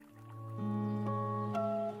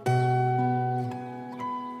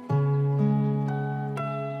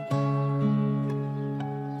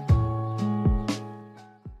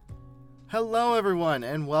Hello everyone,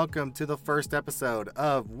 and welcome to the first episode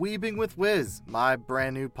of Weebing with Wiz, my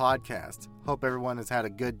brand new podcast. Hope everyone has had a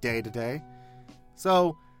good day today.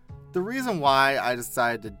 So, the reason why I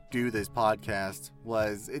decided to do this podcast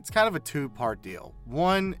was it's kind of a two-part deal.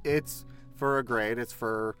 One, it's for a grade. It's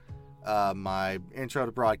for my intro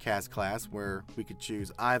to broadcast class, where we could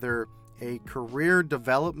choose either a career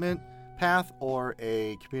development path or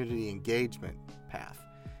a community engagement path.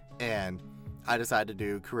 And I decided to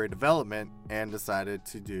do career development and decided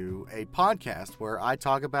to do a podcast where I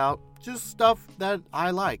talk about just stuff that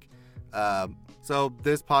I like. So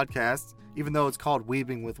this podcast, even though it's called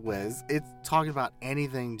Weebing with Wiz, it's talking about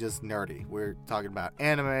anything just nerdy. We're talking about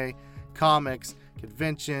anime, comics,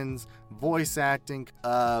 conventions, voice acting,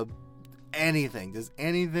 anything. Just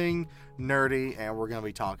anything nerdy, and we're going to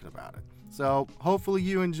be talking about it. So hopefully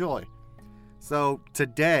you enjoy. So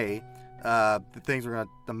today,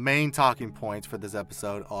 the main talking points for this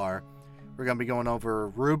episode are, we're going to be going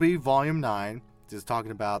over RWBY Volume 9, just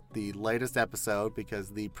talking about the latest episode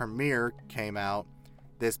because the premiere came out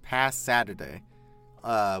this past Saturday.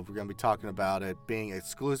 We're going to be talking about it being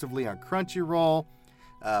exclusively on Crunchyroll,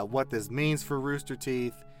 what this means for Rooster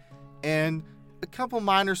Teeth, and a couple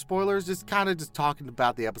minor spoilers, just talking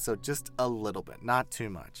about the episode just a little bit, not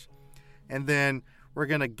too much. And then we're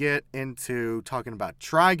going to get into talking about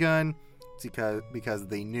Trigun, because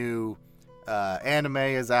the new anime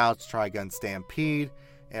is out, Trigun Stampede,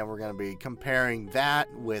 and we're going to be comparing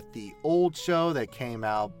that with the old show that came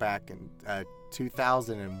out back in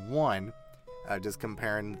 2001, just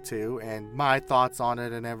comparing the two and my thoughts on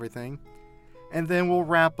it and everything. And then we'll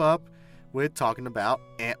wrap up with talking about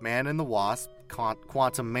Antman and the Wasp,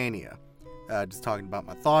 Quantumania. Just talking about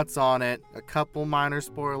my thoughts on it, a couple minor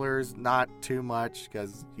spoilers, not too much,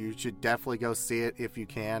 because you should definitely go see it if you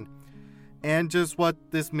can, and just what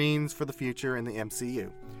this means for the future in the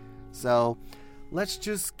MCU. So let's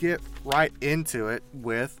just get right into it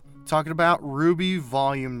with talking about RWBY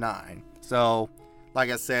Volume 9. So, like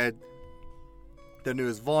I said, the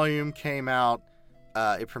newest volume came out.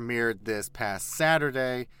 It premiered this past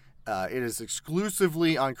Saturday. It is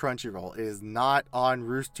exclusively on Crunchyroll. It is not on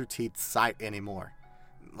Rooster Teeth's site anymore.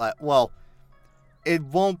 Well, it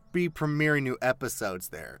won't be premiering new episodes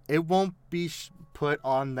there. It won't be put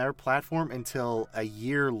on their platform until a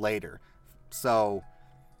year later. So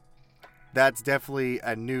that's definitely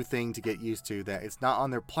a new thing to get used to, that it's not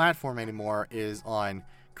on their platform anymore. It is on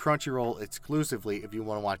Crunchyroll exclusively if you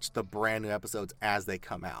want to watch the brand new episodes as they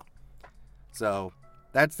come out. So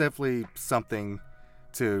that's definitely something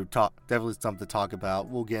to talk about.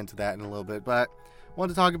 We'll get into that in a little bit, but I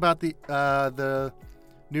want to talk about the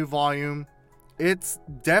new volume. It's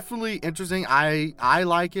definitely interesting. I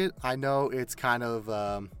like it. I know it's kind of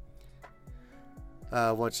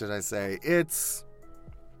what should I say? It's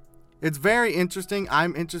very interesting.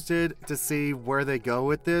 I'm interested to see where they go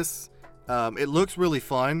with this. It looks really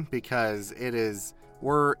fun because if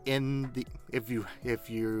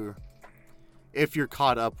you're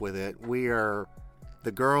caught up with it, we are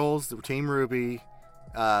the girls, the Team RWBY.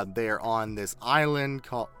 They are on this island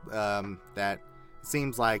called that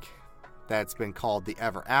seems like that's been called the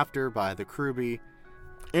Ever After by the RWBY,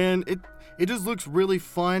 and it just looks really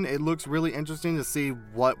fun. It looks really interesting to see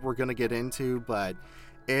what we're gonna get into, but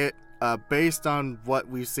it based on what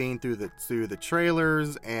we've seen through the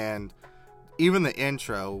trailers and even the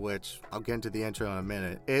intro, which I'll get into the intro in a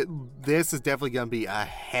minute. This is definitely gonna be a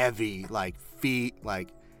heavy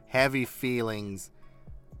heavy feelings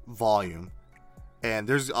volume, and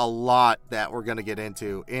there's a lot that we're gonna get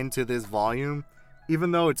into this volume.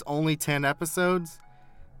 Even though it's only 10 episodes,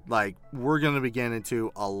 we're gonna be getting into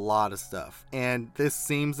a lot of stuff, and this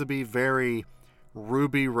seems to be very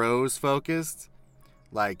Ruby Rose focused.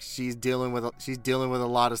 She's dealing with a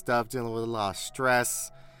lot of stuff, dealing with a lot of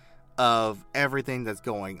stress of everything that's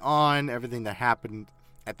going on, everything that happened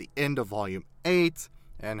at the end of Volume 8,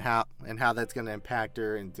 and how that's going to impact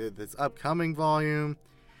her into this upcoming volume.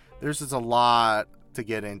 There's just a lot to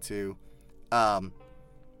get into. And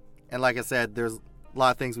like I said, there's a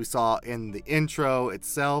lot of things we saw in the intro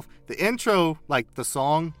itself. The intro, the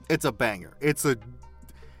song, it's a banger. It's a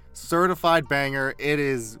certified banger. It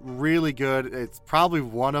is really good. It's probably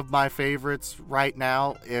one of my favorites right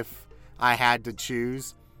now if I had to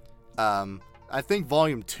choose. I think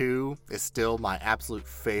Volume 2 is still my absolute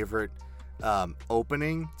favorite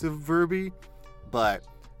opening to RWBY, but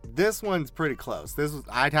this one's pretty close.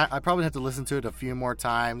 I'd probably have to listen to it a few more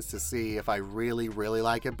times to see if I really, really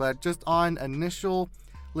like it, but just on initial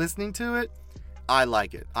listening to it, I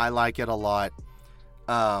like it. I like it a lot.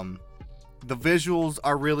 The visuals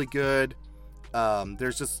are really good.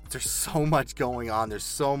 There's so much going on. There's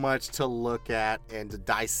so much to look at and to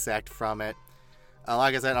dissect from it.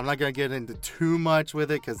 Like I said, I'm not gonna get into too much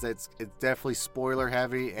with it because it's definitely spoiler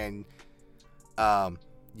heavy, and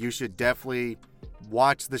you should definitely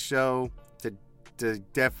watch the show to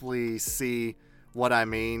definitely see what I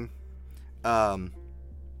mean. In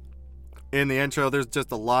the intro, there's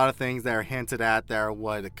just a lot of things that are hinted at that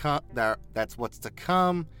are that's what's to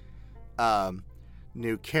come.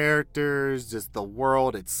 New characters, just the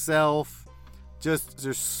world itself. Just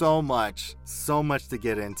there's so much to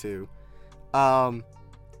get into.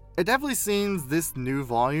 It definitely seems this new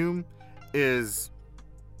volume is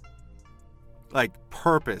like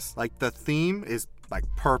purpose. Like the theme is like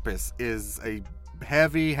purpose is a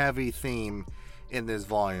heavy theme in this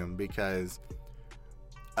volume because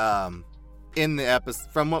in the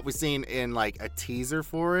episode, from what we've seen in like a teaser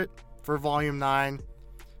for it for volume 9,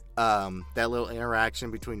 that little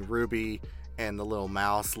interaction between RWBY and the little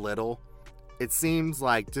mouse it seems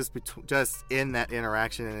like just in that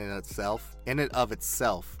interaction in and of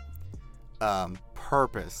itself,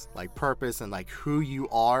 purpose and like who you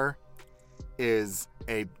are is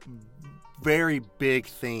a very big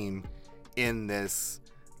theme in this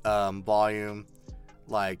volume.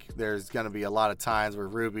 Like there's gonna be a lot of times where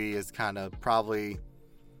RWBY is kind of probably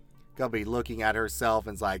gonna be looking at herself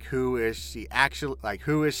and it's like, who is she actually, like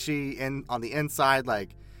who is she on the inside, like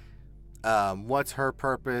what's her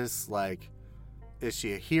purpose, like is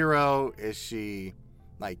she a hero, is she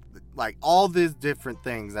like all these different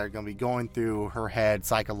things that are gonna be going through her head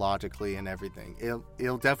psychologically and everything.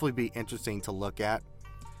 It'll definitely be interesting to look at.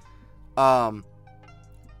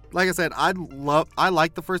 Like I said, I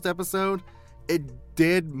like the first episode. It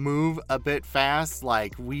did move a bit fast.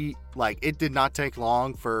 It did not take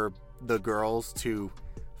long for the girls to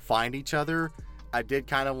find each other.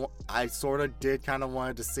 I sort of did kind of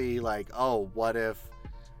wanted to see like, oh, what if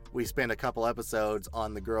we spend a couple episodes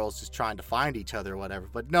on the girls just trying to find each other or whatever.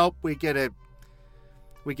 But nope, we get it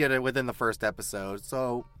within the first episode.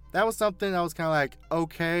 So that was something I was kind of like,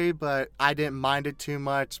 okay, but I didn't mind it too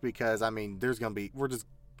much because I mean,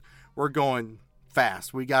 we're going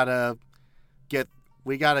fast. We gotta get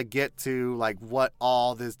to like what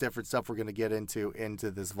all this different stuff we're gonna get into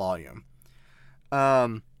this volume.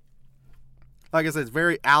 Like I said, it's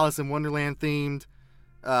very Alice in Wonderland themed.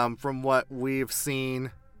 From what we've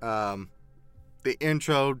seen, the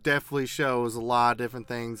intro definitely shows a lot of different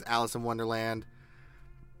things Alice in Wonderland,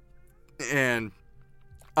 and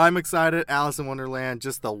I'm excited. Alice in Wonderland,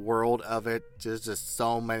 just the world of it, just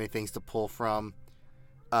so many things to pull from.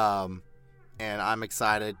 And I'm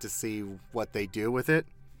excited to see what they do with it.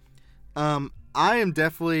 I am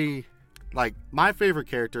definitely, like, my favorite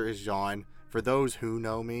character is Jean. For those who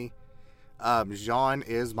know me, Jean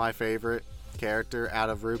is my favorite character out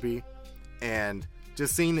of RWBY. And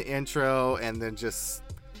just seeing the intro and then just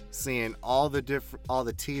seeing all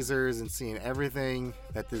the teasers and seeing everything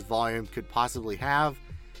that this volume could possibly have,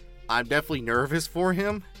 I'm definitely nervous for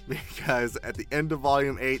him because at the end of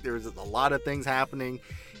volume 8, there was a lot of things happening.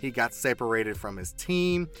 He got separated from his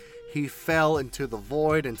team. He fell into the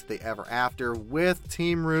void, into the ever after with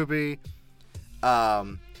Team RWBY.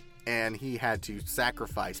 And he had to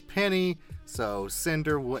sacrifice Penny so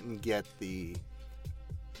Cinder wouldn't get the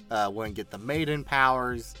maiden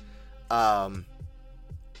powers. And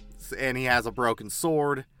he has a broken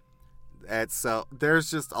sword. And so there's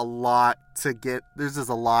just a lot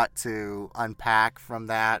to unpack from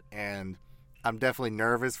that, and I'm definitely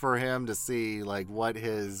nervous for him to see like what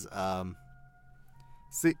his to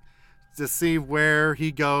see where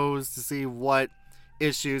he goes, to see what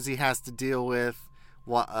issues he has to deal with,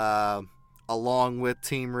 along with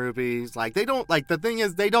Team RWBY. Like the thing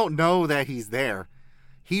is, they don't know that he's there.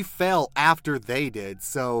 He fell after they did,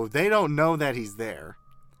 so they don't know that he's there.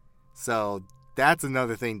 So that's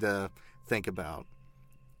another thing to think about.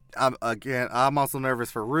 I'm also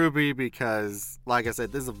nervous for RWBY because, like I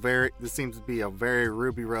said, this seems to be a very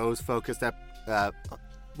Ruby Rose focused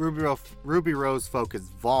Ruby Rose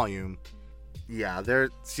focused volume. Yeah,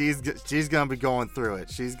 she's gonna be going through it.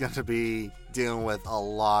 She's gonna be dealing with a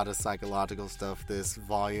lot of psychological stuff this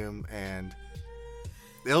volume, and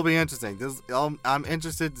it'll be interesting. I'm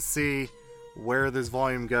interested to see where this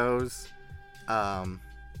volume goes. And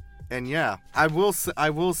yeah, I will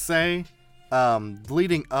say.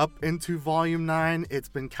 Leading up into Volume 9, it's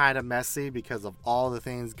been kind of messy because of all the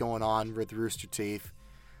things going on with Rooster Teeth.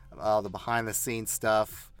 All the behind-the-scenes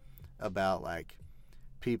stuff about, like,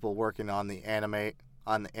 people working on the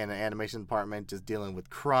animation department, just dealing with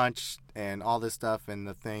crunch and all this stuff, and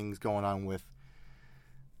the things going on with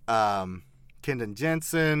Kendon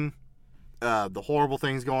Jensen, the horrible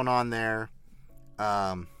things going on there.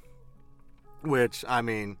 Which, I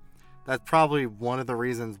mean, that's probably one of the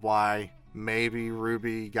reasons why maybe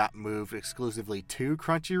RWBY got moved exclusively to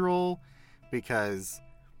Crunchyroll, because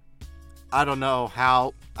I don't know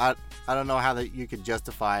how that you could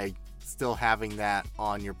justify still having that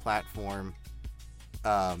on your platform,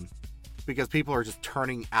 because people are just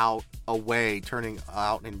turning out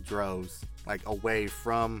in droves, like away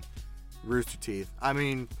from Rooster Teeth. I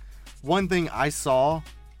mean, one thing I saw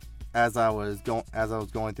as I was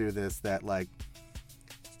going through this, that like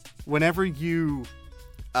whenever you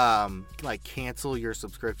like cancel your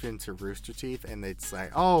subscription to Rooster Teeth, and it's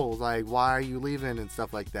like, oh, like, why are you leaving and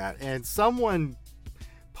stuff like that, and someone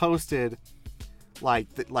posted like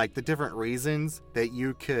the different reasons that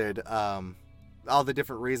you could all the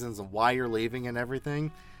different reasons of why you're leaving and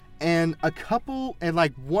everything, and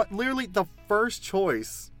like what, literally the first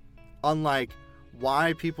choice on like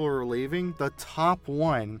why people were leaving, the top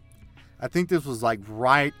one, I think this was like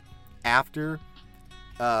right after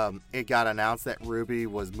it got announced that RWBY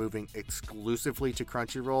was moving exclusively to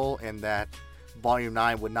Crunchyroll, and that Volume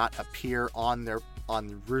 9 would not appear on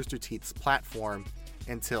Rooster Teeth's platform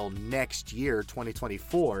until next year,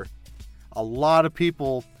 2024. A lot of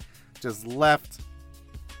people just left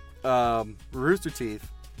Rooster Teeth,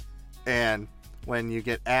 and when you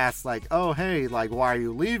get asked like, oh, hey, like, why are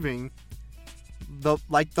you leaving, the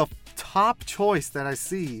top choice that I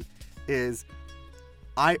see is,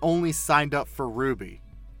 I only signed up for RWBY.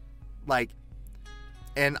 Like,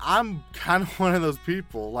 and I'm kind of one of those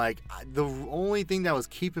people. Like, the only thing that was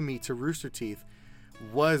keeping me to Rooster Teeth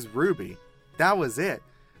was RWBY. That was it.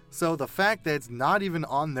 So the fact that it's not even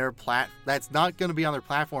on their that's not going to be on their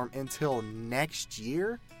platform until next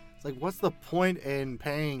year. It's like, what's the point in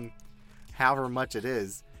paying however much it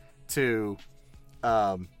is to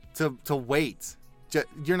wait?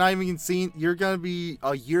 You're not even seeing. You're going to be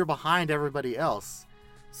a year behind everybody else.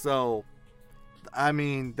 So, I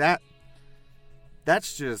mean,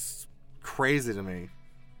 that's just crazy to me.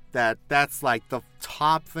 That's like the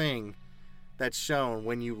top thing that's shown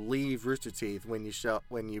when you leave Rooster Teeth. When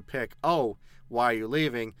you pick, oh, why are you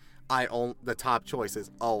leaving? The top choice is,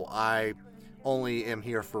 oh, I only am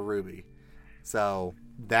here for RWBY. So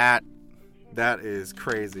that is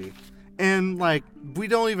crazy. And like, we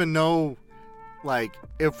don't even know like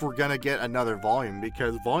if we're gonna get another volume,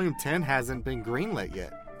 because Volume 10 hasn't been greenlit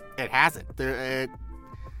yet. It hasn't. It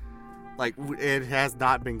has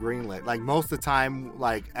not been greenlit. Like, most of the time,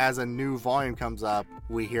 like, as a new volume comes up,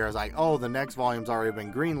 we hear it's like, oh, the next volume's already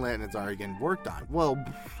been greenlit and it's already getting worked on. Well,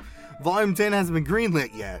 Volume 10 hasn't been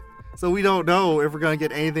greenlit yet, so we don't know if we're gonna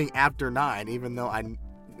get anything after 9. Even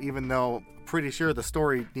though pretty sure the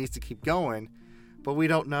story needs to keep going, but we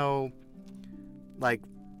don't know. Like,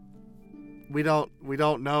 we don't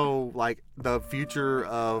know like the future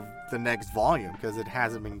of the next volume, because it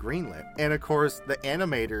hasn't been greenlit. And of course, the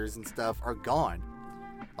animators and stuff are gone.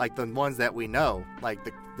 Like, the ones that we know, like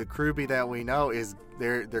the RWBY that we know, is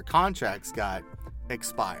their contracts got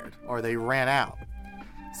expired or they ran out.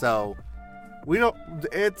 So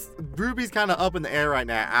RWBY's kind of up in the air right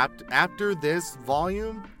now. After this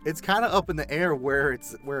volume, it's kind of up in the air where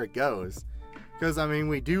it goes. Because, I mean,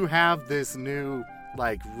 we do have this new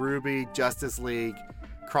like RWBY Justice League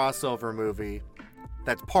crossover movie.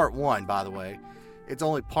 That's part 1, by the way. It's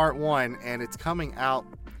only part 1, and it's coming out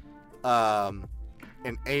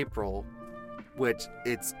in April, which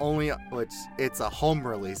it's a home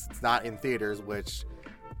release. It's not in theaters, which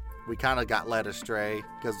we kind of got led astray,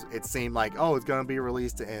 because it seemed like, oh, it's going to be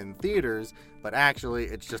released in theaters, but actually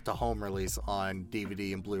it's just a home release on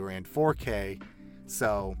DVD and Blu-ray and 4K.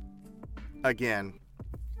 So again,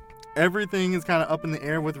 everything is kind of up in the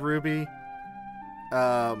air with RWBY.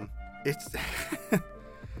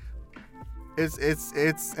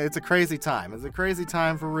 It's a crazy time. It's a crazy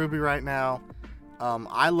time for RWBY right now.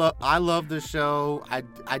 I love this show. I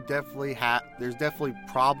definitely there's definitely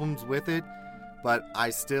problems with it, but I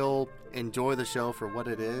still enjoy the show for what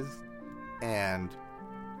it is. And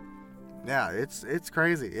yeah, it's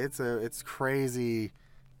crazy. It's crazy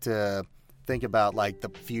to think about like the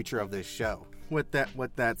future of this show. With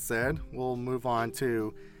that said, we'll move on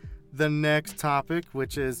to the next topic,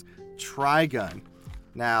 which is Trigun.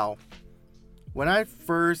 Now, when I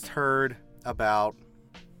first heard about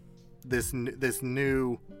this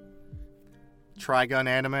new Trigun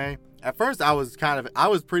anime, at first I was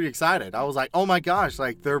pretty excited. I was like, oh my gosh,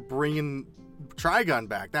 like, they're bringing Trigun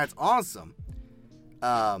back. That's awesome.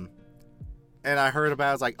 And I heard about it,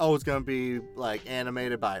 I was like, oh, it's gonna be like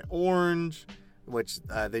animated by Orange, which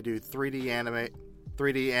they do 3D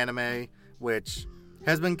anime, which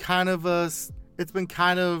has been kind of it's been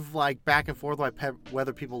kind of like back and forth, like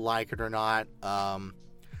whether people like it or not.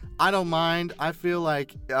 I don't mind. I feel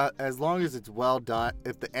like as long as it's well done,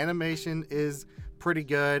 if the animation is pretty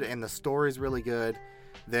good and the story's really good,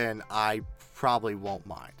 then I probably won't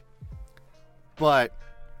mind. But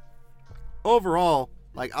overall,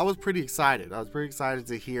 like, I was pretty excited. I was pretty excited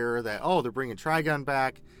to hear that, oh, they're bringing Trigun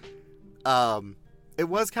back. It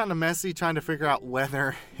was kind of messy trying to figure out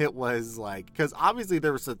whether it was like, because obviously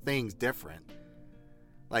there were some things different.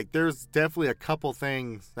 Like, there's definitely a couple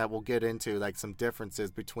things that we'll get into, like some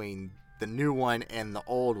differences between the new one and the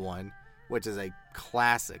old one, which is a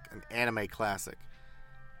classic, an anime classic.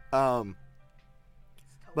 But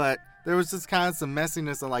there was just kind of some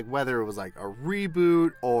messiness on like whether it was like a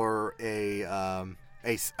reboot or a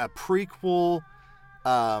prequel,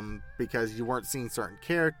 because you weren't seeing certain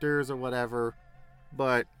characters or whatever.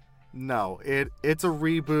 But no, it's a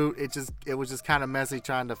reboot. It was just kind of messy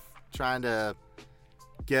trying to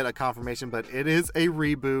get a confirmation, but it is a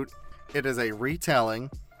reboot. It is a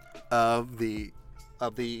retelling of the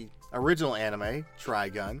original anime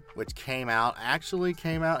Trigun, which actually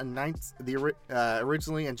came out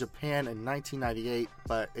originally in Japan in 1998,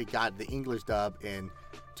 but it got the English dub in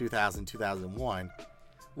 2001,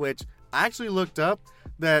 which I actually looked up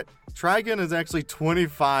that Trigun is actually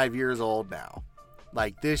 25 years old now.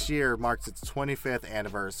 Like, this year marks its 25th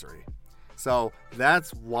anniversary. So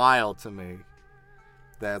that's wild to me.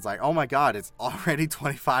 That's like, oh my god, it's already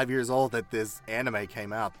 25 years old that this anime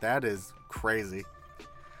came out. That is crazy.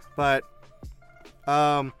 But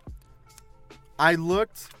I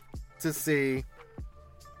looked to see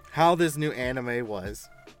how this new anime was.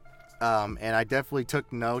 And I definitely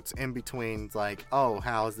took notes in between, like, oh,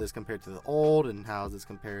 how is this compared to the old, and how is this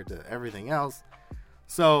compared to everything else?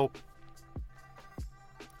 So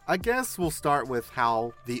I guess we'll start with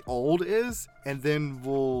how the old is, and then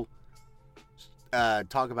we'll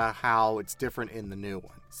talk about how it's different in the new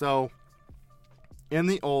one. So in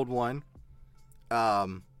the old one,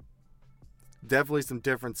 definitely some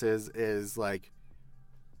differences is like,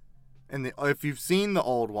 if you've seen the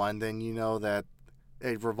old one, then you know that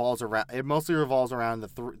it mostly revolves around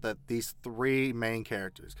these three main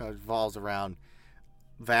characters. Kind of revolves around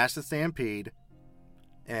Vash the Stampede,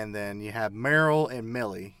 and then you have Meryl and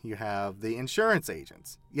Millie. You have the insurance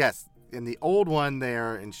agents. Yes, in the old one, they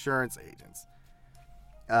are insurance agents.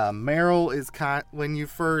 Meryl is when you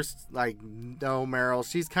first know Meryl,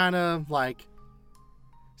 she's kind of like,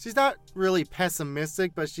 she's not really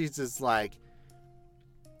pessimistic, but she's just like,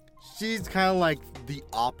 she's kind of like the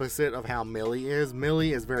opposite of how Millie is.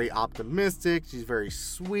 Millie is very optimistic. She's very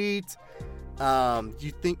sweet.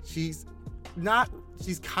 You think she's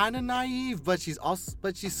kind of naive, but she's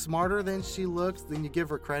smarter than she looks, than you give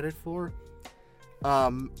her credit for.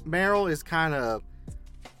 Meryl is kind of,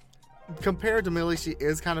 compared to Millie, she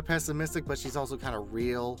is kind of pessimistic, but she's also kind of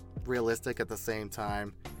realistic at the same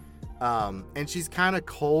time. And she's kind of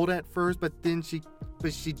cold at first, but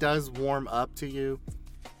she does warm up to you.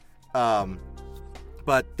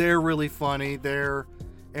 But they're really funny. Their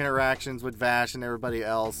interactions with Vash and everybody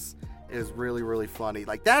else is really, really funny.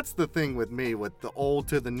 Like, that's the thing with me, with the old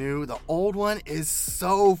to the new. The old one is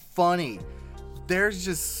so funny. There's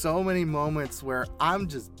just so many moments where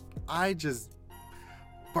I just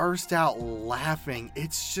burst out laughing.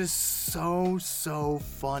 It's just so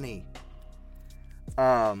funny.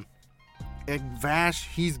 And Vash,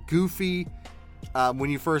 he's goofy. When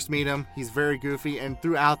you first meet him, he's very goofy, and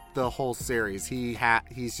throughout the whole series,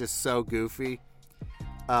 he's just so goofy.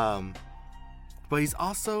 But he's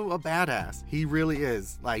also a badass. He really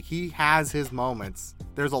is. Like, he has his moments.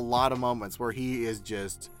 There's a lot of moments where he is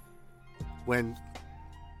just, when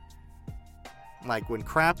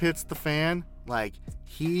crap hits the fan, like,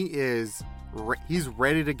 he's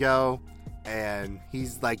ready to go, and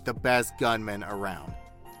he's like the best gunman around.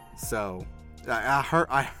 So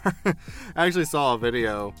I actually saw a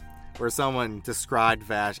video where someone described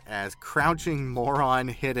Vash as crouching moron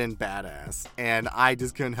hidden badass, and I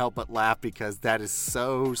just couldn't help but laugh because that is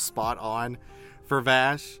so spot on for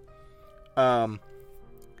Vash. And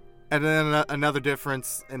then another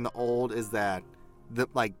difference in the old is that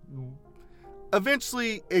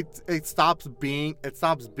eventually it stops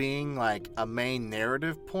being like a main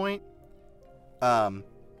narrative point.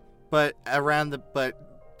 But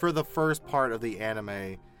for the first part of the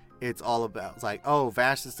anime, it's all about, it's like, oh,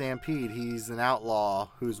 Vash the Stampede, he's an outlaw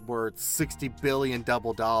who's worth $60 billion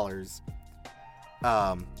double dollars.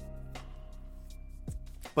 But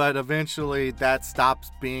eventually that stops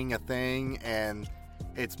being a thing, and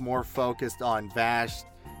it's more focused on Vash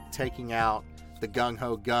taking out the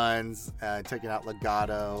gung-ho guns, taking out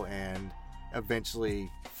Legato, and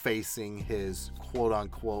eventually facing his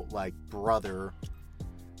quote-unquote like brother,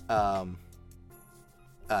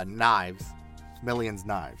 Knives, Million's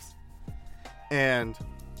Knives. And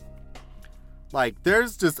like there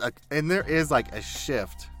is like a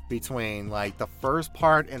shift between like the first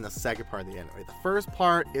part and the second part of the anime. The first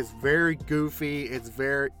part is very goofy, it's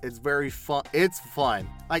very fun. It's fun.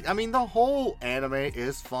 Like, I mean, the whole anime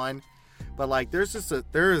is fun, but like there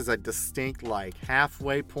is a distinct like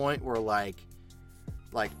halfway point where like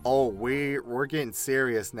oh, we're getting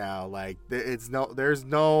serious now. Like there's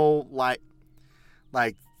no like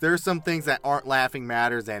there's some things that aren't laughing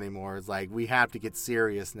matters anymore. It's like we have to get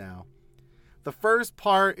serious now. The first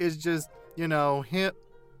part is just, you know,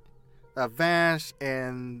 Vash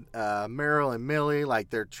and Meryl and Millie, like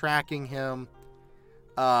they're tracking him.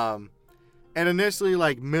 And initially,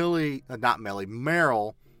 like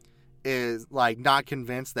Meryl is like not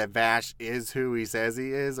convinced that Vash is who he says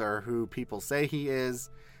he is or who people say he is.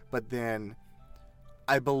 But then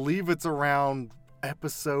I believe it's around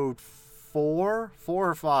episode 4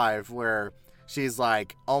 or 5 where she's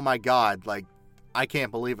like, oh my God, like I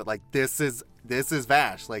can't believe it. Like this is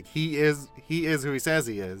Vash. Like he is who he says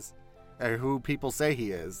he is, or who people say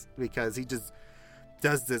he is, because he just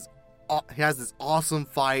does this. He has this awesome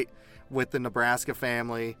fight with the Nebraska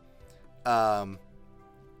family, where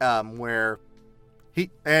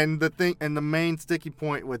the main sticky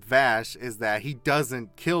point with Vash is that he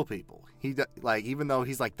doesn't kill people. Like, even though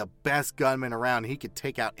he's like the best gunman around, he could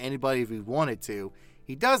take out anybody if he wanted to.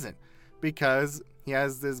 He doesn't, because he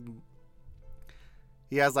has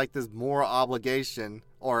like this moral obligation,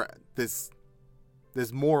 or this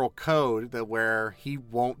moral code that where he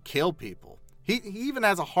won't kill people. He even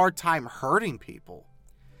has a hard time hurting people,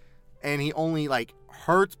 and he only like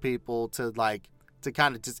hurts people to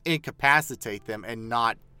kind of just incapacitate them and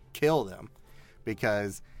not kill them,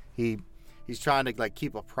 because he's trying to like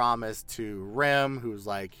keep a promise to Rem, who was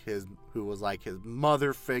like his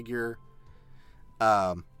mother figure.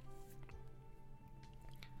 But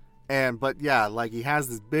yeah, like he has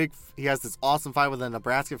this awesome fight with the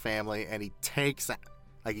Nebraska family, and he takes out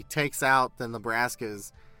the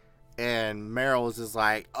Nebraskas, and Meryl is just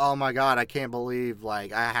like, oh my God, I can't believe,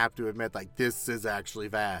 like, I have to admit, like, this is actually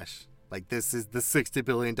Vash. Like, this is the $60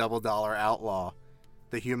 billion double dollar outlaw,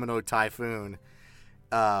 the humanoid typhoon.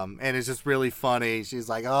 And it's just really funny. She's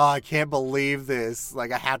like, oh, I can't believe this.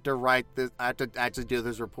 Like, I have to write this. I have to actually do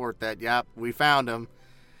this report that, yep, we found him.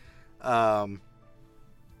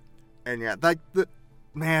 And yeah, like the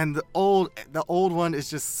old one is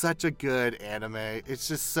just such a good anime. It's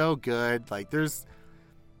just so good. Like,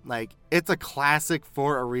 it's a classic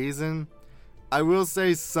for a reason. I will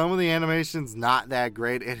say some of the animation's not that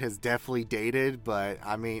great. It has definitely dated, but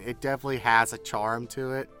I mean, it definitely has a charm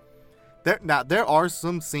to it. There are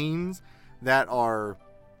some scenes that are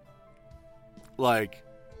like,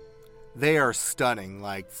 they are stunning.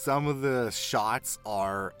 Like, some of the shots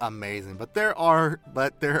are amazing, but there are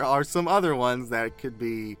some other ones that could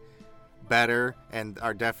be better and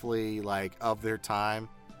are definitely like of their time,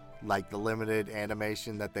 like the limited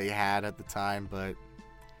animation that they had at the time. But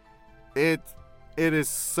it is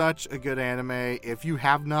such a good anime. If you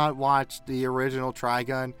have not watched the original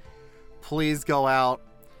Trigun, please go out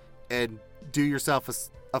and do yourself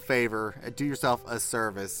a favor, do yourself a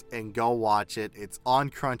service, and go watch it. It's on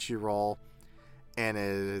Crunchyroll, and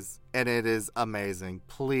it is amazing.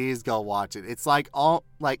 Please go watch it. It's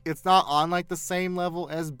it's not on like the same level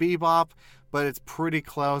as Bebop, but it's pretty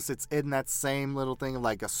close. It's in that same little thing of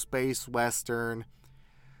like a space western,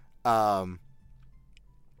 not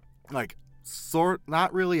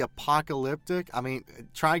really apocalyptic. I mean,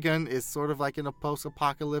 Trigun is sort of like in a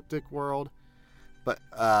post-apocalyptic world, but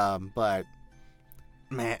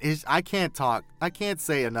man, I can't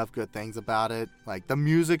say enough good things about it. Like, the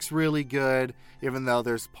music's really good, even though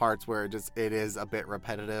there's parts where it is a bit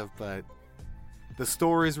repetitive, but the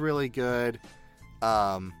story's really good.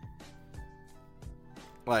 Like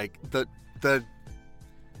the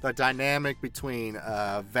dynamic between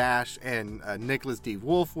Vash and Nicholas D.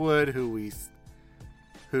 Wolfwood, who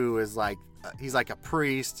is like he's like a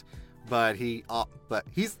priest, but he's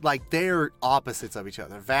like, they're opposites of each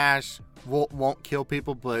other. Vash won't kill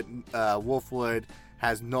people, but Wolfwood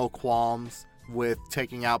has no qualms with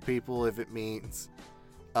taking out people if it means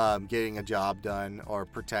getting a job done or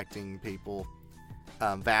protecting people.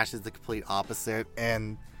 Vash is the complete opposite,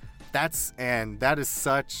 and that is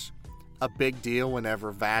such a big deal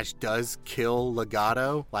whenever Vash does kill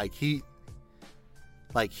Legato. That's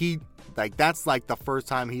like the first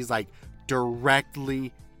time he's like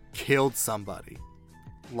directly killed somebody,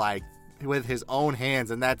 like, with his own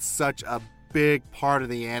hands, and that's such a big part of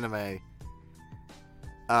the anime.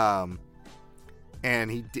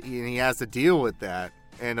 And he has to deal with that.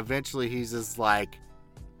 And eventually he's just like,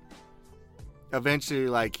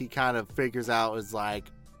 he kind of figures out is like,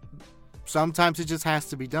 sometimes it just has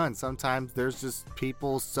to be done. Sometimes there's just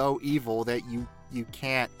people so evil that you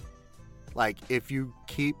can't, like, if you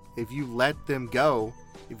let them go,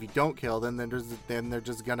 if you don't kill them, then they're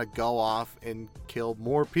just gonna go off and kill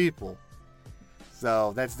more people.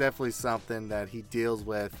 So that's definitely something that he deals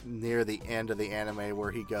with near the end of the anime,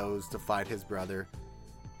 where he goes to fight his brother.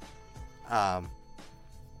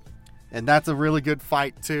 And that's a really good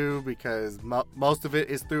fight too, because most of it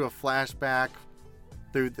is through a flashback,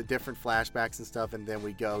 through the different flashbacks and stuff, and then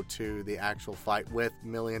we go to the actual fight with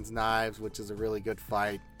Million's Knives, which is a really good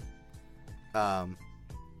fight.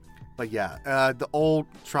 But yeah, the old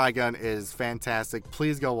Trigun is fantastic.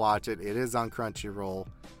 Please go watch it. It is on Crunchyroll,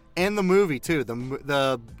 and the movie too.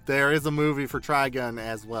 There is a movie for Trigun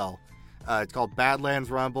as well. It's called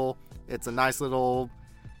Badlands Rumble. It's a nice little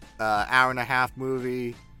hour and a half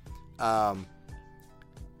movie.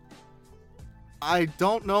 I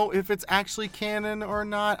don't know if it's actually canon or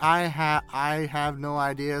not. I have no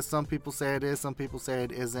idea. Some people say it is. Some people say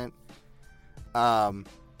it isn't.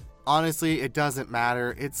 Honestly, it doesn't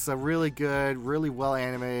matter. It's a really good, really well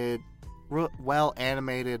animated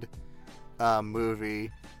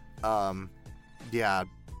movie. Yeah,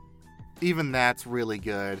 even that's really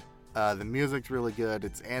good. The music's really good.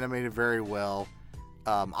 It's animated very well.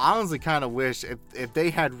 I honestly kind of wish if they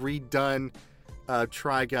had redone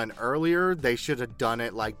Trigun earlier, they should have done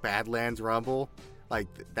it like Badlands Rumble. Like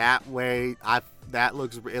that way,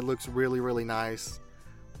 it looks really, really nice.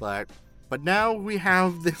 But now we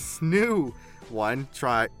have this new one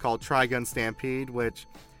called Trigun Stampede, which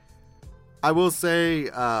I will say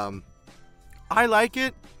I like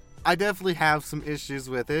it. I definitely have some issues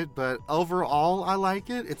with it, but overall I like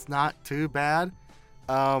it. It's not too bad.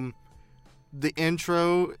 The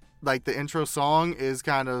intro song is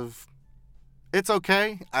kind of, it's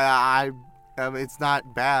okay. It's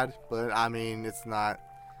not bad, but I mean it's not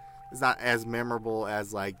as memorable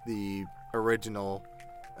as like the original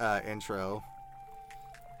intro.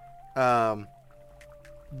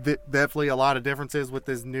 Definitely a lot of differences with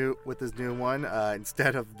this new one.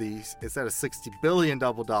 Instead of $60 billion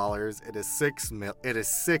double dollars, it is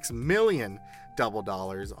 $6 million double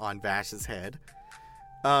dollars on Vash's head.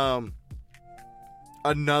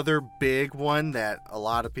 Another big one that a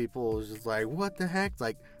lot of people is just like, what the heck?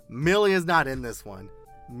 Like, Millie is not in this one.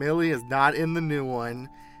 Millie is not in the new one,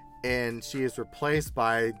 and she is replaced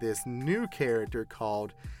by this new character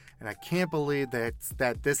called, and I can't believe that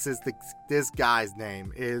this guy's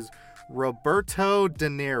name is Roberto De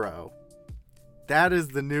Niro. That is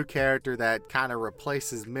the new character that kind of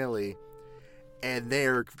replaces Millie, and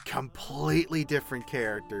they're completely different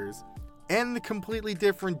characters and completely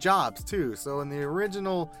different jobs too. So in the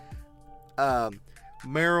original,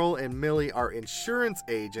 Meryl and Millie are insurance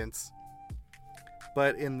agents,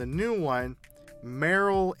 but in the new one,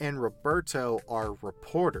 Meryl and Roberto are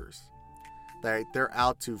reporters. They're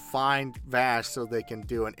out to find Vash so they can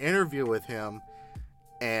do an interview with him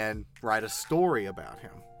and write a story about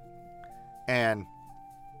him. And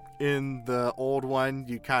in the old one,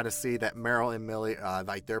 you kind of see that Meryl and Millie,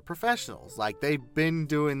 they're professionals. Like, they've been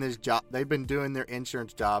doing this job. They've been doing their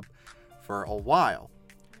insurance job for a while.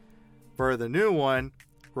 For the new one,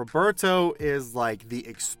 Roberto is like the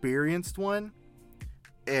experienced one,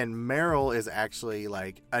 and Meryl is actually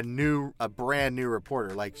like a brand new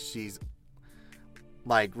reporter. Like, she's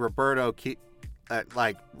like Meryl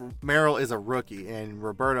is a rookie, and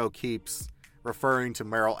Roberto keeps referring to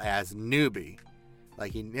Meryl as newbie.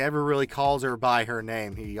 Like, he never really calls her by her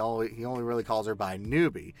name. He only really calls her by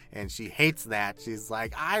newbie, and she hates that. She's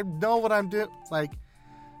like, I know what I'm doing. It's like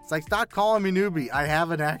stop calling me newbie. I have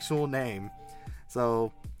an actual name.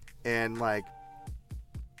 So, and like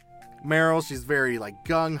Meryl, she's very like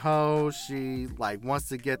gung ho. She like wants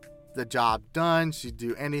to get the job done. She'd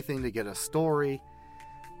do anything to get a story.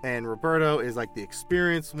 And Roberto is like the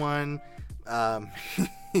experienced one.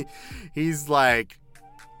 He's like,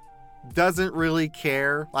 doesn't really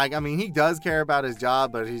care. Like, I mean, he does care about his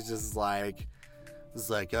job, but he's just like,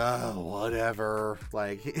 oh, whatever.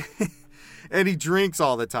 Like, and he drinks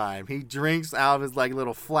all the time. He drinks out of his like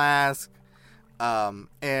little flask.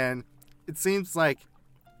 And it seems like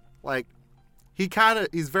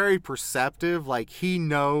he's very perceptive. Like, he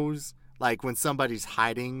knows like when somebody's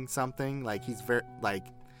hiding something. Like, he's very like,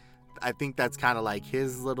 I think that's kind of like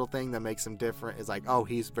his little thing that makes him different. Is like, oh,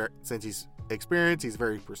 since he's experienced, he's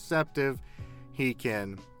very perceptive. He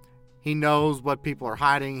knows what people are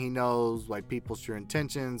hiding. He knows like people's true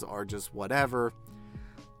intentions or just whatever.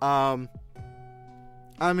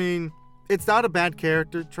 I mean, it's not a bad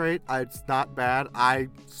character trait. It's not bad. I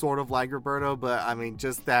sort of like Roberto, but I mean,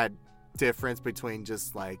 just that difference between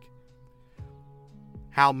just like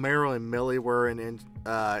how Meryl and Millie were in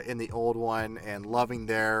the old one, and loving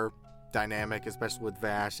their dynamic, especially with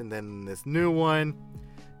Vash, and then this new one,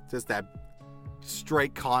 just that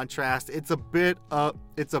straight contrast. It's a bit of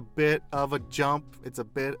a jump. It's a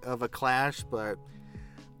bit of a clash, but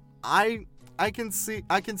I can see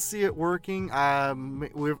it working.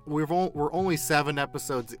 We're only 7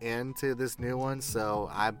 episodes into this new one, so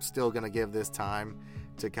I'm still gonna give this time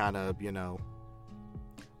to kind of,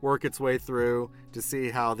 work its way through to see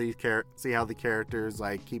how the characters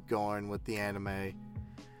like keep going with the anime.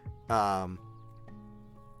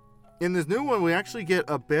 In this new one, we actually get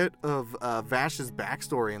a bit of Vash's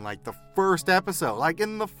backstory in like the first episode. Like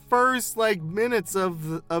in the first like minutes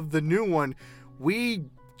of the new one, we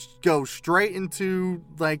go straight into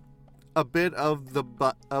like a bit of the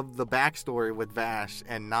backstory with Vash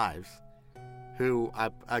and Knives, who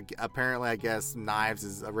apparently, I guess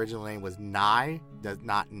Knives' original name was Nye,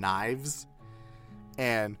 not Knives,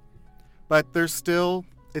 but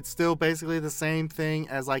it's still basically the same thing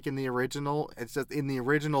as like in the original. It's just in the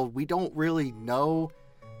original we don't really know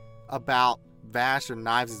about Vash or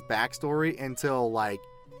Knives' backstory until like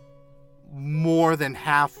more than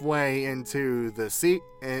halfway into the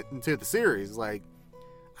series. Like,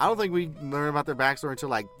 I don't think we learn about their backstory until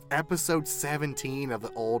like episode 17 of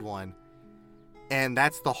the old one. And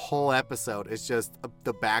that's the whole episode. It's just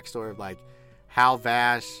the backstory of like how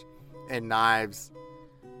Vash and Knives,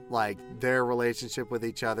 like their relationship with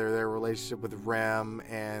each other, their relationship with Rem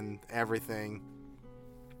and everything.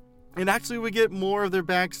 And actually we get more of their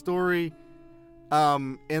backstory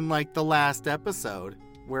in like the last episode,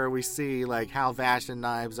 where we see like how Vash and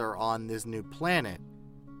Knives are on this new planet.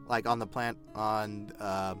 Like on the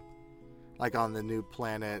new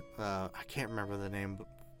planet. I can't remember the name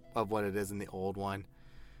of what it is in the old one,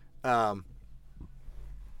 because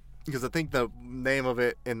I think the name of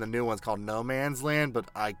it in the new one's called No Man's Land, but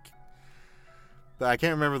I can't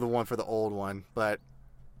remember the one for the old one. But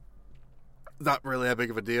it's not really that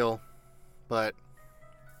big of a deal. But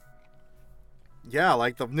yeah,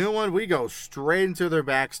 like the new one, we go straight into their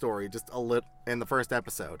backstory just a little in the first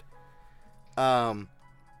episode. And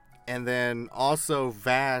then also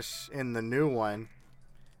Vash in the new one,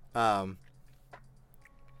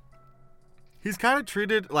 he's kind of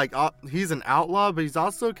treated like he's an outlaw, but he's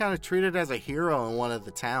also kind of treated as a hero in one of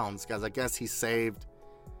the towns, because I guess he saved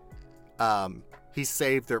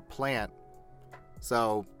their plant.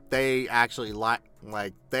 So they actually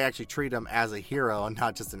they actually treat him as a hero and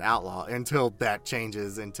not just an outlaw until that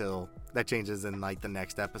changes in like the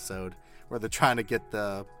next episode, where they're trying to get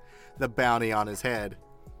the bounty on his head.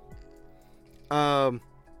 In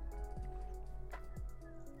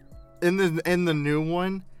the new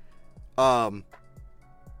one, like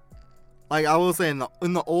I will say in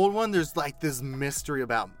the old one, there's like this mystery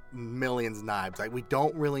about Million's Knives. Like we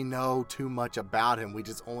don't really know too much about him. We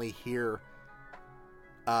just only hear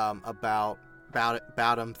about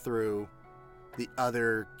him through the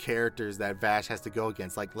other characters that Vash has to go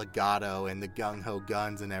against, like Legato and the Gung Ho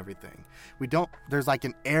Guns and everything. There's like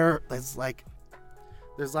an air. There's like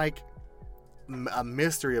a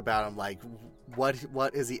mystery about him. Like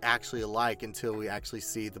what is he actually like, until we actually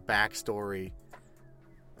see the backstory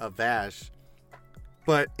of Vash.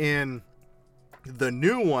 But in the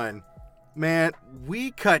new one, man,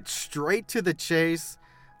 we cut straight to the chase.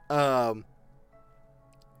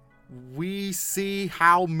 We see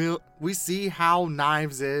how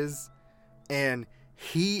Knives is, and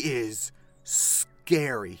he is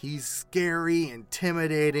scary. He's scary,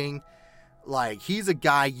 intimidating. Like, he's a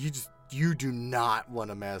guy you do not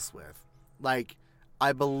want to mess with. Like,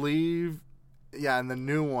 I believe, yeah, in the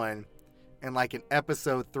new one, and like in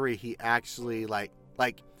episode 3, he actually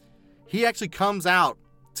he actually comes out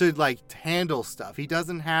to like handle stuff. He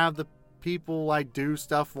doesn't have the people like do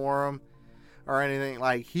stuff for him or anything.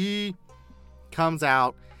 Like, he comes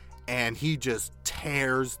out and he just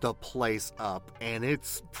tears the place up, and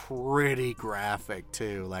it's pretty graphic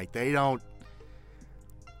too. Like, they don't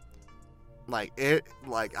like it.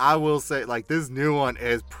 Like, I will say, like, this new one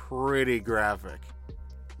is pretty graphic.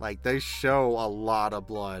 Like, they show a lot of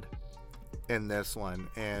blood in this one,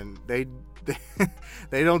 and they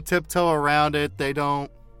don't tiptoe around it. They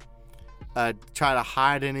don't try to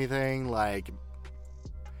hide anything. Like,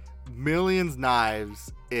 Million's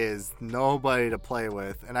Knives is nobody to play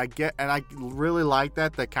with, and I really like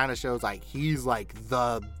that. That kind of shows like he's like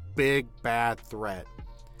the big bad threat.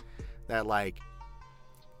 That like,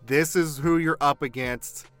 this is who you're up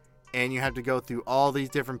against, and you have to go through all these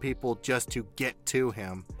different people just to get to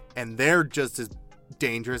him, and they're just as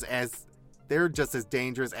dangerous as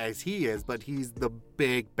he is, but he's the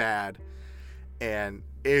big bad. And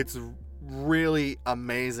it's really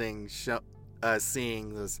amazing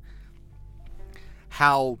seeing this,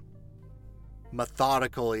 how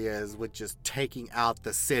methodical he is with just taking out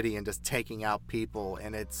the city and just taking out people,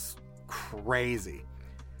 and it's crazy.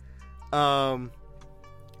 Some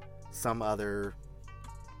other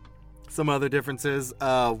differences.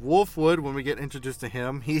 Wolfwood, when we get introduced to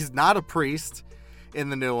him, he's not a priest in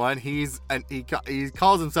the new one. He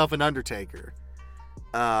calls himself an undertaker.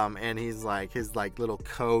 And he's like, his like little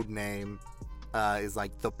code name is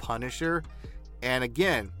like the Punisher. And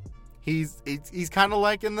again, he's kind of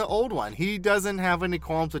like in the old one. He doesn't have any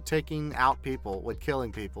qualms with taking out people, with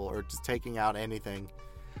killing people, or just taking out anything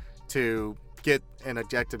to get an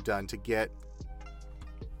objective done, to get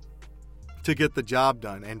the job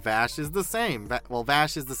done. And Vash is the same.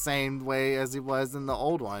 Vash is the same way as he was in the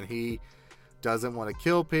old one. He doesn't want to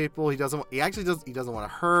kill people. He doesn't want to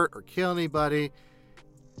hurt or kill anybody.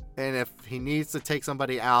 And if he needs to take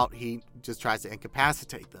somebody out, he just tries to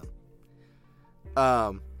incapacitate them.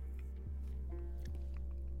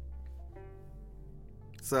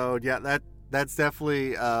 So yeah, that's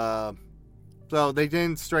definitely so they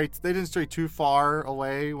didn't stray too far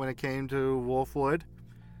away when it came to Wolfwood.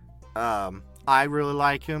 I really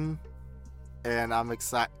like him, and I'm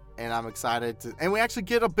excited to, and we actually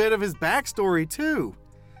get a bit of his backstory too.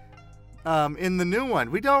 In the new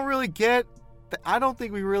one, we don't really get. I don't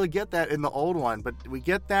think we really get that in the old one, but we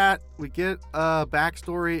get that. We get a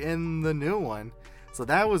backstory in the new one, so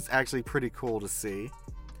that was actually pretty cool to see.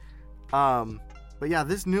 But yeah,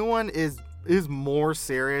 this new one is more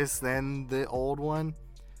serious than the old one.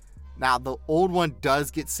 Now, the old one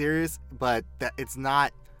does get serious, but it's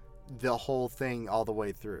not the whole thing all the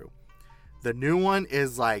way through. The new one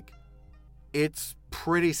is like, it's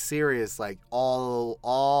pretty serious, like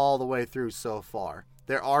all the way through so far.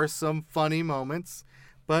 There are some funny moments,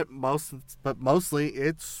 but mostly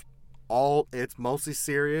it's mostly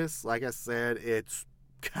serious. Like I said, it's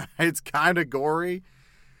kind of gory,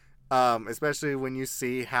 especially when you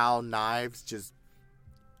see how Knives just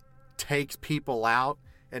takes people out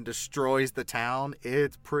and destroys the town.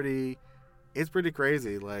 It's pretty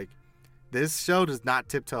crazy. Like, this show does not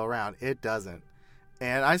tiptoe around. It doesn't.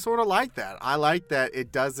 And I sort of like that. I like that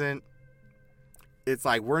it doesn't. It's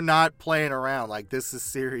like, we're not playing around. Like, this is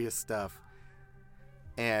serious stuff.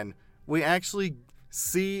 And we actually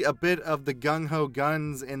see a bit of the gung-ho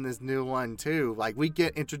guns in this new one too. Like, we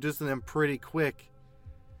get introduced to them pretty quick,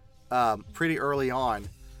 pretty early on.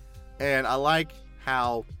 And I like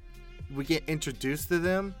how we get introduced to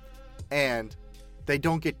them and they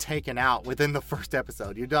don't get taken out within the first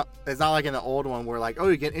episode. It's not like in the old one where, like, oh,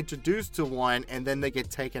 you get introduced to one and then they get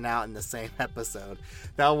taken out in the same episode.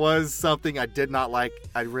 That was something I did not like.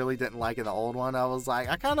 I really didn't like in the old one. I was like,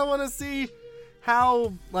 I kind of want to see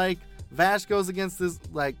how, like, Vash goes against this.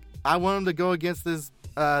 Like, I want him to go against this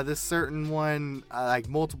certain one like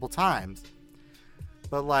multiple times.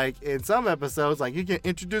 But like in some episodes, like, you get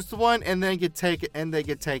introduced to one and then they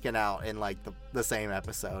get taken out in like the same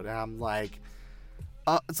episode. And I'm like,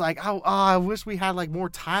 it's like, I wish we had like more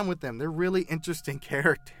time with them. They're really interesting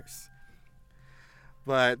characters.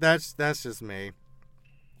 But that's just me.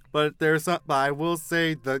 But I will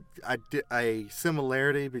say that a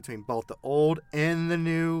similarity between both the old and the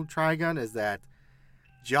new Trigun is that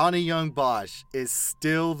Johnny Young Bosch is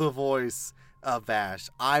still the voice of Vash.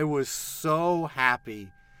 I was so happy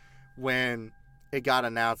when it got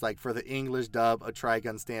announced, like, for the English dub of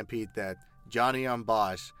Trigun Stampede, that Johnny Young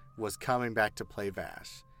Bosch was coming back to play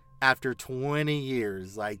Vash after 20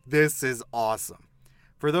 years. Like, this is awesome.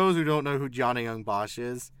 For those who don't know who Johnny Young Bosch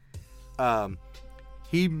is,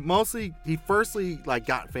 he firstly like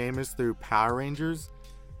got famous through Power Rangers.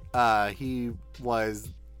 He was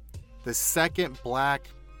the second black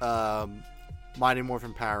Mighty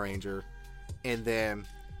Morphin Power Ranger, and then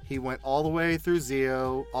he went all the way through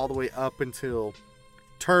Zeo, all the way up until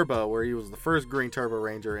Turbo, where he was the first Green Turbo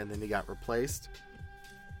Ranger, and then he got replaced.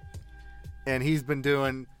 And he's been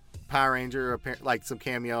doing Power Ranger, like, some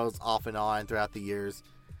cameos off and on throughout the years.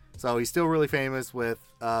 So he's still really famous with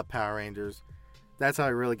Power Rangers. That's how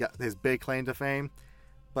he really got his big claim to fame.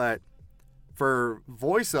 But for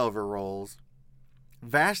voiceover roles,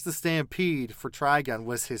 Vash the Stampede for Trigun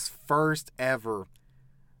was his first ever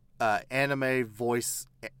anime voice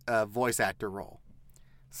actor role.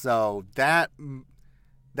 So that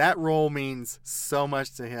role means so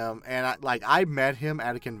much to him. And I met him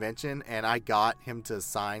at a convention and I got him to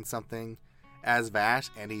sign something. as Vash,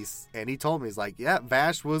 and he told me, he's like, yeah,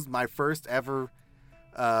 Vash was my first ever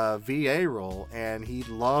VA role, and he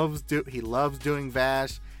loves doing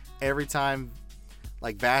Vash. Every time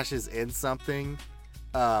like Vash is in something,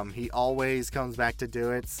 he always comes back to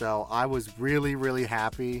do it. So I was really, really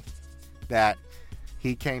happy that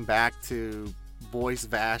he came back to voice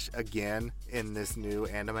Vash again in this new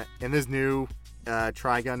anime, in this new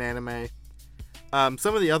Trigun anime.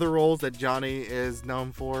 Some of the other roles that Johnny is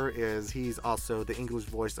known for is he's also the English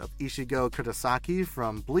voice of Ishigo Kurosaki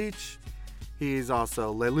from Bleach. He's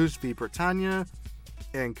also Lelouch v. Britannia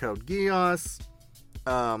in Code Geass.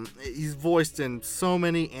 He's voiced in so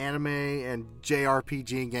many anime and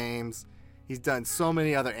JRPG games. He's done so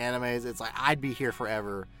many other animes. It's like I'd be here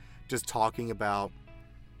forever just talking about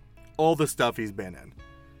all the stuff he's been in.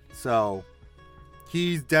 So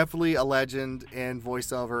he's definitely a legend in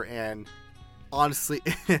voiceover, and honestly,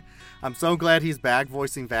 I'm so glad he's back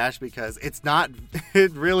voicing Vash, because it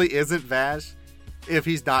really isn't Vash if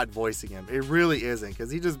he's not voicing him. It really isn't, because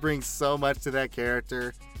he just brings so much to that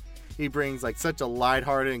character. He brings like such a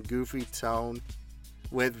lighthearted and goofy tone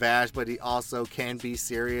with Vash, but he also can be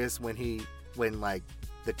serious when like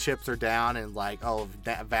the chips are down and like, oh,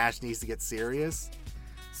 Vash needs to get serious.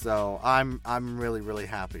 So I'm really, really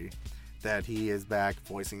happy that he is back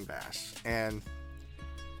voicing Vash. And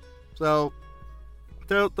so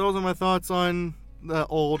those are my thoughts on the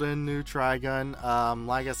old and new Trigun.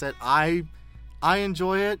 Like I said, I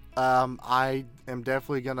enjoy it. I am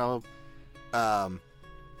definitely gonna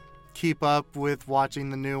keep up with watching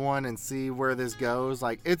the new one and see where this goes.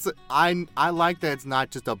 Like I like that it's not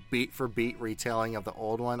just a beat for beat retelling of the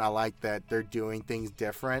old one. I like that they're doing things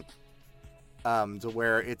different, to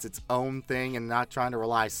where it's its own thing and not trying to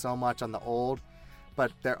rely so much on the old.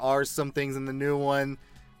 But there are some things in the new one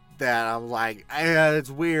that I'm like,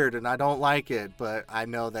 it's weird and I don't like it, but I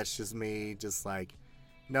know that's just me, just like,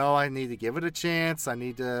 no, I need to give it a chance. I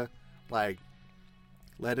need to like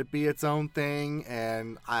let it be its own thing,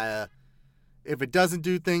 and if it doesn't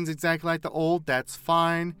do things exactly like the old, that's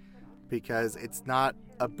fine, because it's not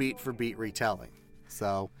a beat for beat retelling.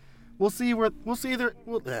 So we'll see where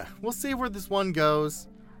this one goes.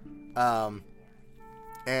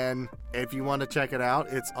 And if you want to check it out,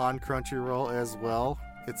 it's on Crunchyroll as well.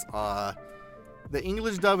 It's the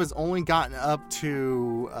English dub has only gotten up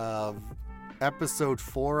to episode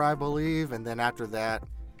 4, I believe, and then after that,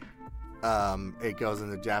 it goes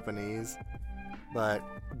into Japanese. But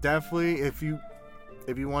definitely, if you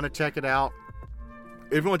want to check it out,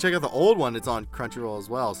 if you want to check out the old one, it's on Crunchyroll as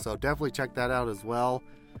well. So definitely check that out as well.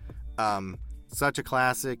 Such a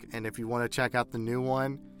classic. And if you want to check out the new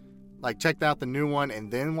one, like check out the new one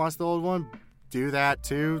and then watch the old one, do that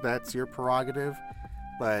too. That's your prerogative.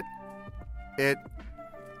 But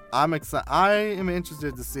I'm excited. I am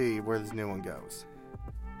interested to see where this new one goes.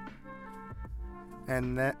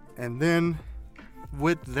 And then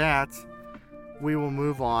with that, we will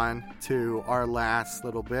move on to our last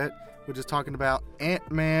little bit, which is talking about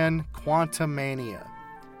Antman Quantumania.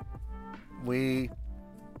 We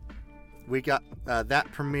got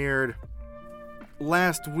that premiered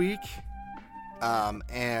last week,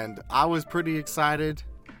 and I was pretty excited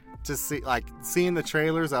to see, like, seeing the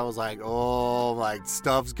trailers. I was like, oh, like,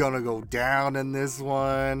 stuff's gonna go down in this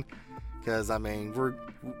one, because I mean we're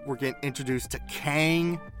getting introduced to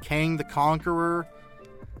Kang the Conqueror.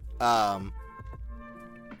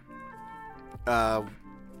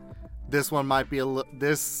 This one might be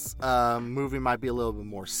this movie might be a little bit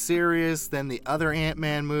more serious than the other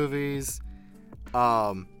Ant-Man movies.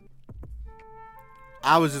 I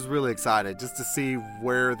was just really excited just to see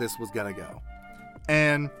where this was gonna go,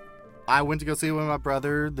 and I went to go see it with my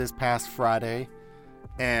brother this past Friday,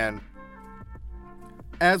 and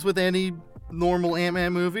as with any normal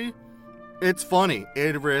Ant-Man movie, it's funny.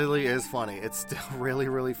 It really is funny. It's still really,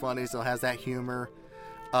 really funny. Still has that humor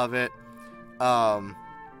of it.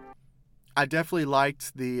 I definitely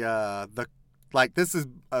liked the like, this is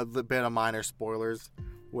a bit of minor spoilers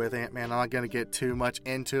with Ant-Man. I'm not going to get too much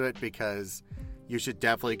into it because you should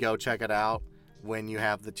definitely go check it out when you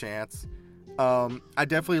have the chance. I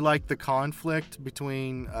definitely like the conflict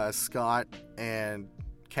between Scott and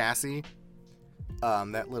Cassie.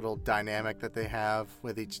 That little dynamic that they have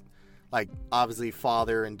with each, like, obviously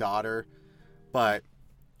father and daughter, but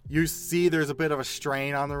you see there's a bit of a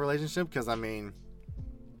strain on the relationship because, I mean,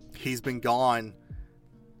 he's been gone.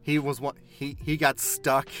 He got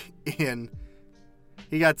stuck in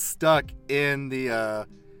the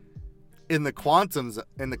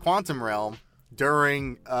quantum realm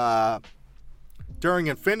during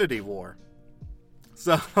Infinity War.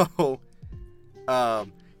 So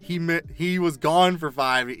he was gone for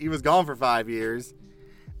 5 years,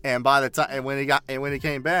 and by the time when he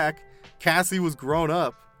came back, Cassie was grown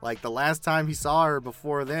up. Like the last time he saw her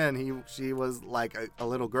before then, she was like a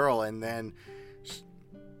little girl, and then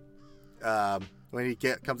when he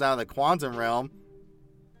comes out of the quantum realm,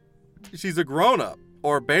 she's a grown up,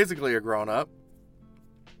 or basically a grown up.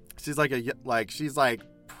 She's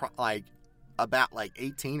about like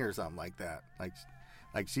 18 or something like that.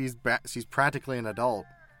 Like she's practically an adult.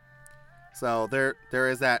 So there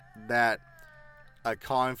is that a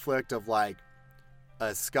conflict of like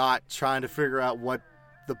Scott trying to figure out what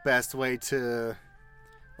the best way to,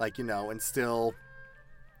 like, you know, instill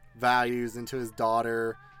values into his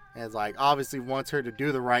daughter, and like obviously wants her to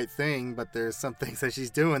do the right thing, but there's some things that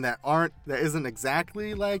she's doing that isn't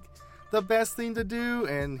exactly like the best thing to do,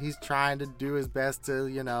 and he's trying to do his best to,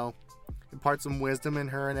 you know, impart some wisdom in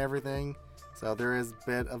her and everything. So there is a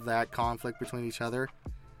bit of that conflict between each other.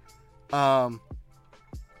 One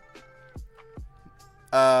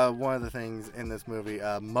of the things in this movie,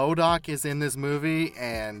 MODOK is in this movie,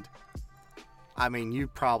 and I mean,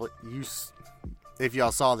 if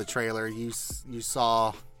y'all saw the trailer, you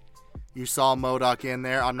saw MODOK in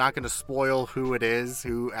there. I'm not going to spoil who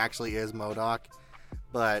actually is MODOK,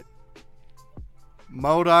 but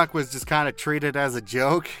MODOK was just kind of treated as a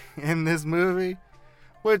joke in this movie,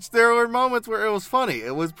 which there were moments where it was funny.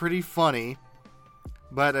 It was pretty funny,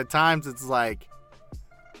 but at times it's like,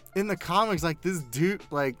 in the comics, like, this dude,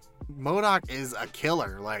 like, MODOK is a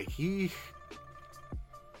killer. Like, he's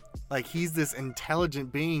this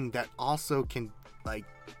intelligent being that also can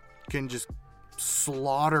just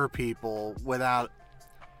slaughter people without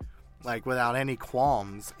any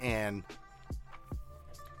qualms. And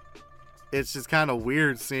it's just kind of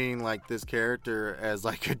weird seeing, like, this character as,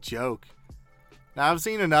 like, a joke. Now, I've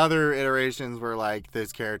seen in other iterations where, like,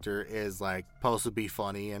 this character is, like, supposed to be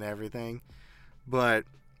funny and everything, but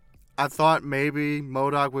I thought maybe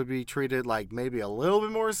MODOK would be treated like maybe a little bit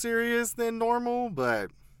more serious than normal, but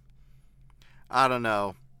I don't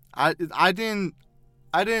know. I didn't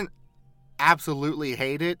absolutely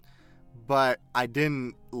hate it, but I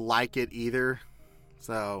didn't like it either.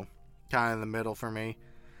 So kind of in the middle for me.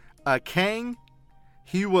 Kang,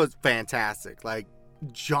 he was fantastic. Like,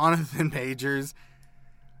 Jonathan Majors,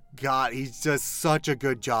 God, he's just such a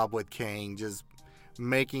good job with Kang, just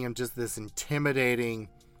making him just this intimidating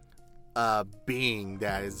being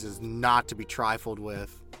that is just not to be trifled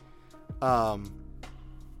with.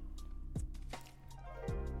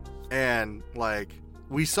 And like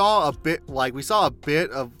we saw a bit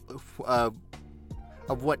of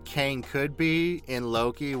what Kang could be in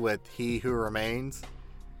Loki with He Who Remains.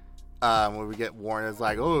 When we get warned, it's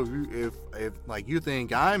like, oh, if like you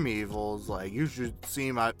think I'm evil, it's like you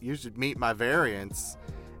should meet my variants,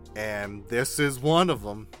 and this is one of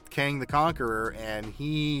them, Kang the Conqueror, and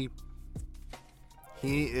he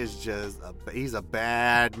is just he's a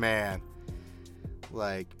bad man.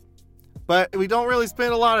 Like, but we don't really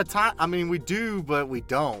spend a lot of time. I mean, we do, but we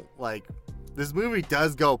don't. Like, this movie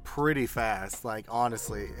does go pretty fast. Like,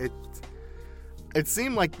 honestly, it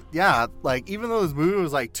seemed like, yeah, like, even though this movie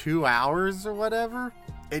was like 2 hours or whatever,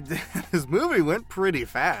 this movie went pretty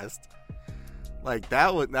fast. Like,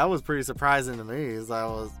 that was pretty surprising to me.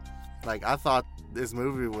 I thought this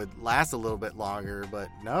movie would last a little bit longer, but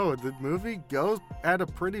no, the movie goes at a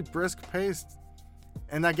pretty brisk pace.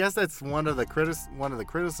 And I guess that's one of the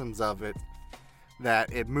criticisms of it,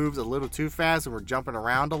 that it moves a little too fast and we're jumping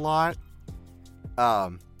around a lot.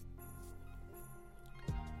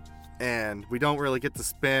 And we don't really get to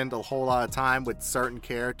spend a whole lot of time with certain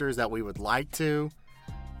characters that we would like to.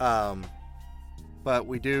 But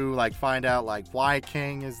we do, like, find out, like, why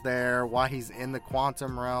Kang is there, why he's in the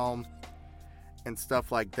quantum realm, and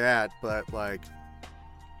stuff like that. But, like,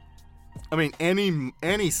 I mean,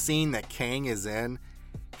 any scene that Kang is in,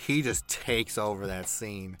 he just takes over that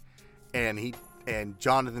scene. And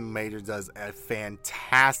Jonathan Majors does a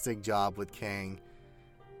fantastic job with Kang.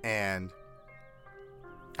 And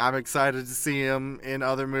I'm excited to see him in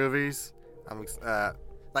other movies.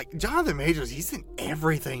 Like, Jonathan Majors, he's in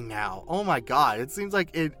everything now. Oh my God. It seems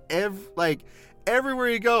like everywhere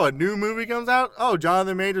you go, a new movie comes out. Oh,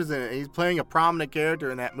 Jonathan Majors in it. He's playing a prominent character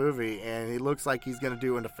in that movie, and he looks like he's going to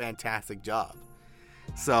do a fantastic job.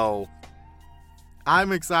 So,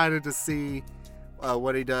 I'm excited to see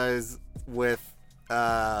what he does with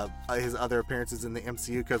his other appearances in the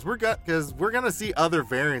MCU, because we're going to see other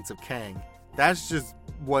variants of Kang. That's just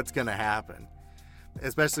what's going to happen.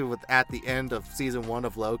 Especially at the end of season 1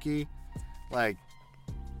 of Loki. Like,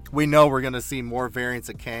 we know we're going to see more variants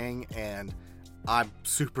of Kang, and I'm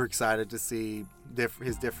super excited to see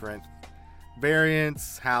his different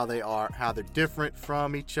variants, how they're different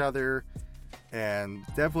from each other, and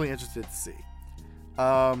definitely interested to see.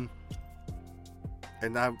 And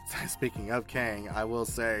I'm speaking of Kang, I will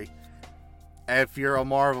say, if you're a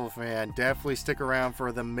Marvel fan, definitely stick around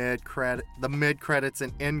for the mid credits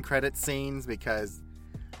and end credit scenes, because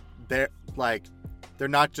they're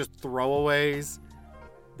not just throwaways.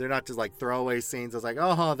 They're not just like throwaway scenes. It's like,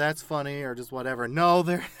 oh, that's funny, or just whatever. No,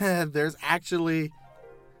 there's actually,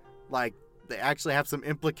 like, they actually have some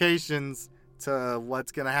implications to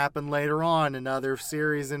what's going to happen later on in other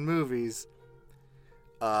series and movies.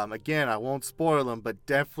 Again, I won't spoil them, but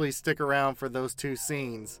definitely stick around for those two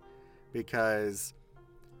scenes, because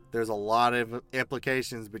there's a lot of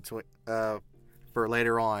implications for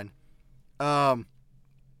later on.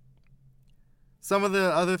 Some of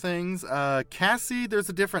the other things, Cassie, there's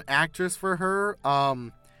a different actress for her.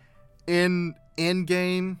 In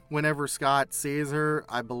Endgame, whenever Scott sees her,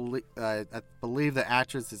 I believe the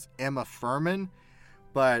actress is Emma Furman,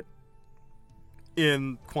 but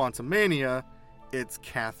in Quantumania, it's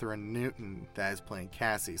Catherine Newton that is playing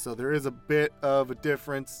Cassie. So there is a bit of a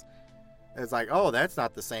difference. It's like, oh, that's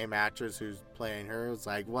not the same actress who's playing her. It's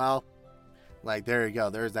like, well, like, there you go.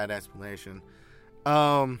 There's that explanation.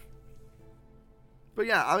 But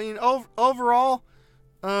yeah, I mean, overall,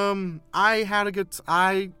 I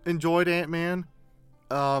enjoyed Antman.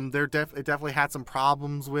 It definitely had some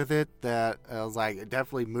problems with it that I was like, it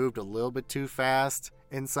definitely moved a little bit too fast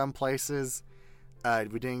in some places.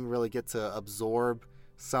 We didn't really get to absorb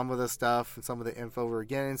some of the stuff and some of the info we were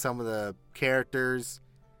getting. Some of the characters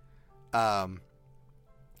were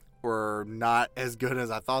not as good as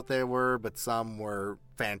I thought they were, but some were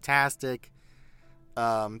fantastic.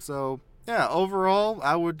 So yeah, overall,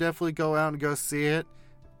 I would definitely go out and go see it.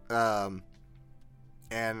 And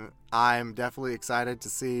I'm definitely excited to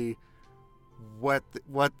see what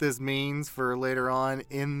this means for later on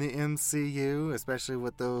in the MCU, especially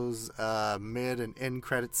with those mid and end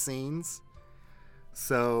credit scenes.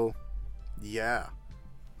 So, yeah.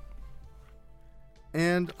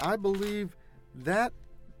 And I believe that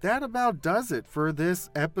about does it for this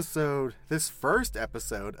episode, this first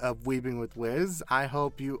episode of Weebing with Wiz. I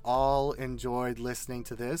hope you all enjoyed listening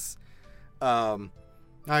to this. Like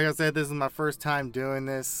I said, this is my first time doing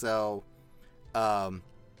this, so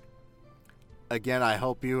again, I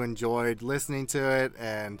hope you enjoyed listening to it,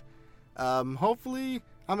 and hopefully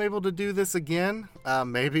I'm able to do this again.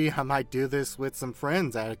 Maybe I might do this with some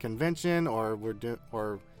friends at a convention, or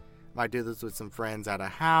might do this with some friends at their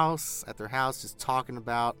house, just talking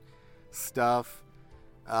about stuff.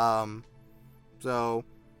 So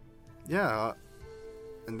yeah,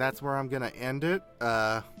 and that's where I'm gonna end it.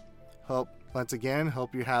 Once again,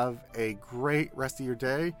 hope you have a great rest of your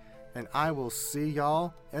day, and I will see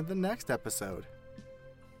y'all in the next episode.